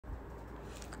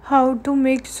How to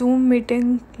make Zoom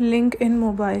meeting link in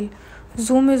mobile.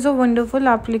 Zoom is a wonderful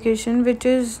application which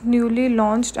is newly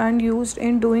launched and used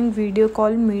in doing video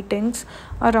call meetings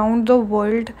around the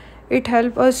world. It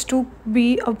helps us to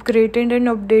be upgraded and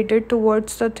updated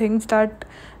towards the things that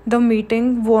the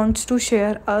meeting wants to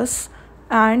share us.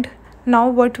 And now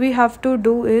what we have to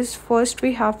do is first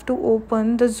we have to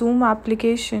open the Zoom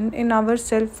application in our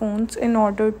cell phones in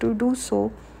order to do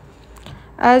so.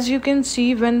 As you can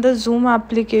see, when the Zoom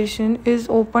application is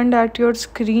opened at your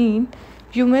screen,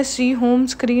 you may see home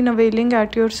screen availing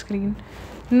at your screen.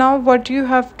 Now what you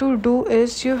have to do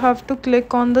is you have to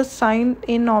click on the sign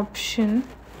in option,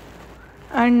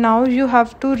 and now you are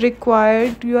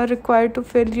required to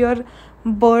fill your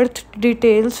birth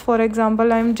details. For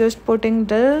example, I'm just putting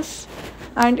this,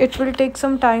 and it will take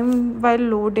some time while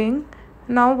loading.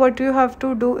 Now what you have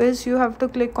to do is you have to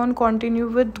click on continue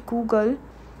with Google.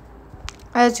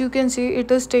 As you can see, it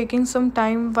is taking some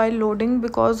time while loading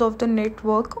because of the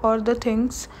network or the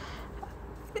things.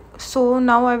 So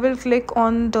now I will click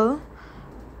on the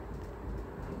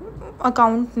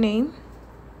account name.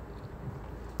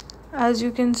 As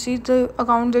you can see, the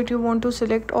account that you want to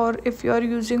select, or if you are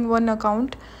using one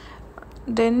account,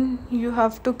 then you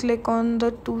have to click on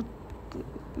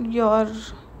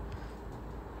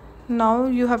now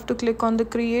you have to click on the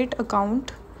create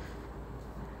account.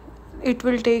 It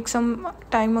will take some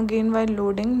time again while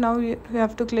loading. Now you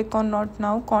have to click on not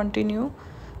now, continue.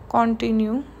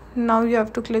 Now you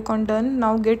have to click on done.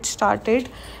 Now get started.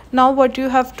 Now what you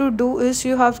have to do is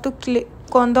you have to click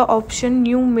on the option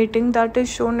new meeting that is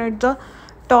shown at the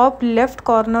top left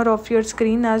corner of your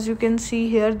screen. As you can see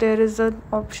here, there is an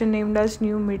option named as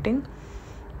new meeting.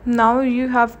 Now you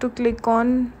have to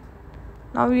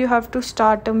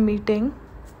start a meeting.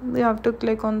 You have to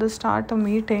click on the start a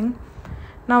meeting.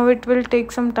 Now it will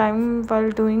take some time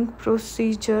while doing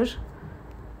procedure.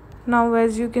 Now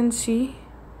as you can see,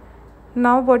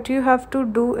 now what you have to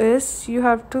do is you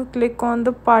have to click on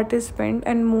the participant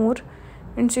and more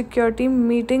in security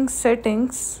meeting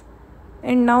settings,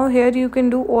 and now here you can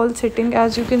do all setting.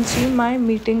 As you can see, my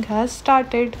meeting has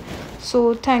started.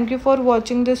 So thank you for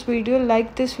watching this video.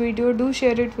 Like this video, do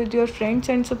share it with your friends,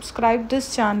 and subscribe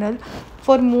this channel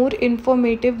for more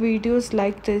informative videos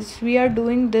like this. We are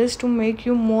doing this to make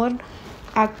you more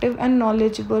active and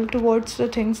knowledgeable towards the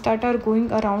things that are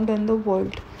going around in the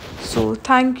world. So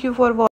thank you for watching.